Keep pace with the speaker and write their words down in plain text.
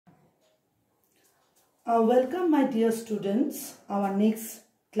Welcome my dear students, our next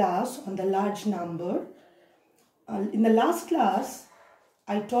class on the large number. In the last class,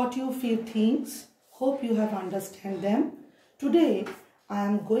 I taught you few things. Hope you have understand them. Today, I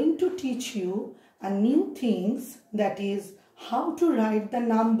am going to teach you a new things, that is how to write the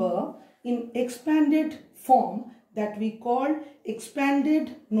number in expanded form that we call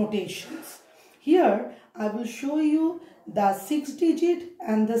expanded notations. Here, I will show you the 6-digit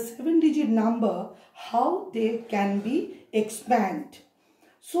and the 7-digit number, how they can be expanded.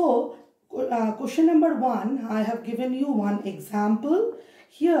 So, question number 1, I have given you one example.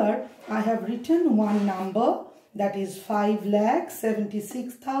 Here, I have written one number, that is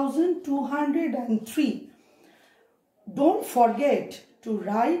 5,76,203. Don't forget to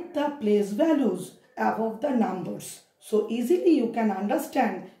write the place values above the numbers. So, easily you can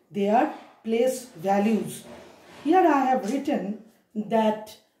understand their place values. Here I have written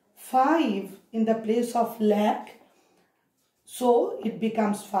that 5 in the place of lakh, so it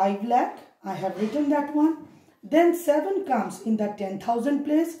becomes 5 lakh. I have written that one. Then 7 comes in the 10,000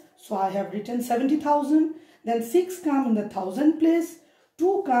 place, so I have written 70,000. Then 6 comes in the 1,000 place,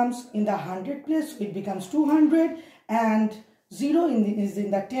 2 comes in the 100 place, so it becomes 200, and 0 is in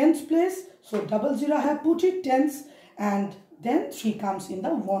the tens place, so 00 I have put it tens, and then 3 comes in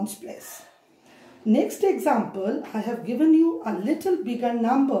the ones place. Next example, I have given you a little bigger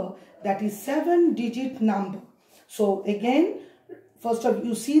number, that is 7-digit number. So again, first of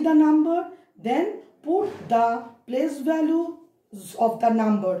you see the number, then put the place values of the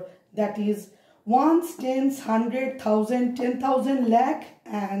number, that is ones, tens, 100, 1,000, 10,000, lakh,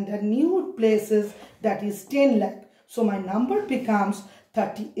 and the new places, that is 10 lakh. So my number becomes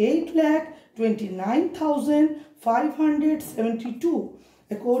 38,29,572.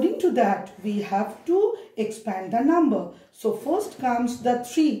 According to that, we have to expand the number. So first comes the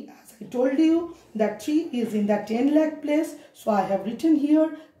 3. As I told you, that 3 is in the 10 lakh place. So I have written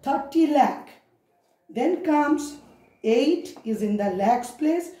here 30 lakh. Then comes 8 is in the lakhs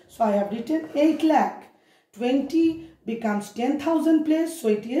place. So I have written 8 lakh. 20 becomes 10,000 place. So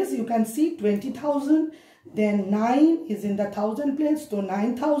it is, you can see 20,000. Then 9 is in the 1,000 place. So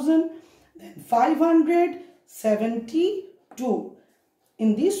 9,000. Then 572.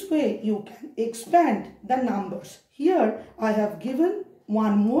 In this way, you can expand the numbers. Here, I have given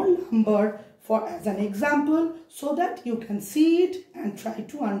one more number for as an example, so that you can see it and try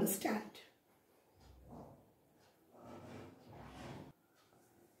to understand.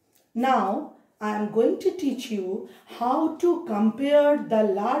 Now, I am going to teach you how to compare the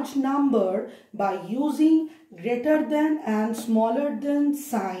large number by using greater than and smaller than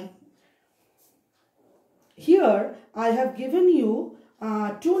sign. Here, I have given you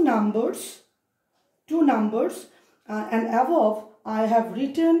two numbers, and above I have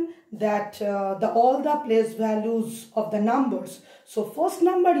written that all the place values of the numbers. So first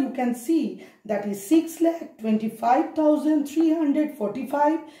number you can see, that is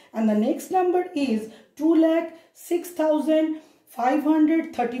 6,25,345, and the next number is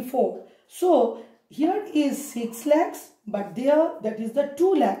 2,06,534. So here is 6 lakhs, but there that is the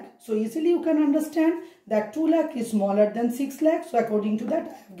 2 lakh. So easily you can understand that 2 lakh is smaller than 6 lakh. So according to that,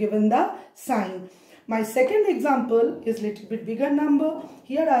 I have given the sign. My second example is little bit bigger number.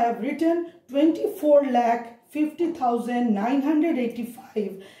 Here I have written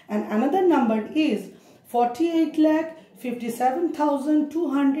 24,50,985, and another number is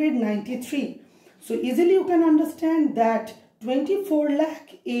 48,57,293. So easily you can understand that 24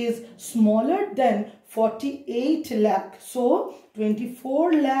 lakh is smaller than 48 lakh. So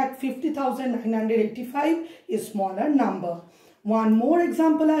 24,50,985 is smaller number. One more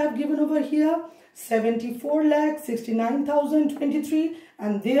example I have given over here. 74,69,023,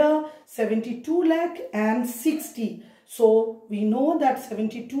 and there 72 lakh and 60. So we know that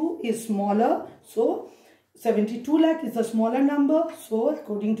 72 is smaller. So 72 lakh is a smaller number. So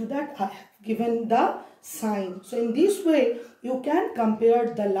according to that, I have given the sign. So in this way, you can compare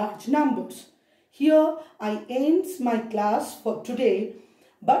the large numbers. Here I end my class for today,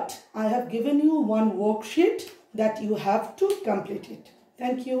 but I have given you one worksheet that you have to complete it.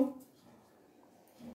 Thank you.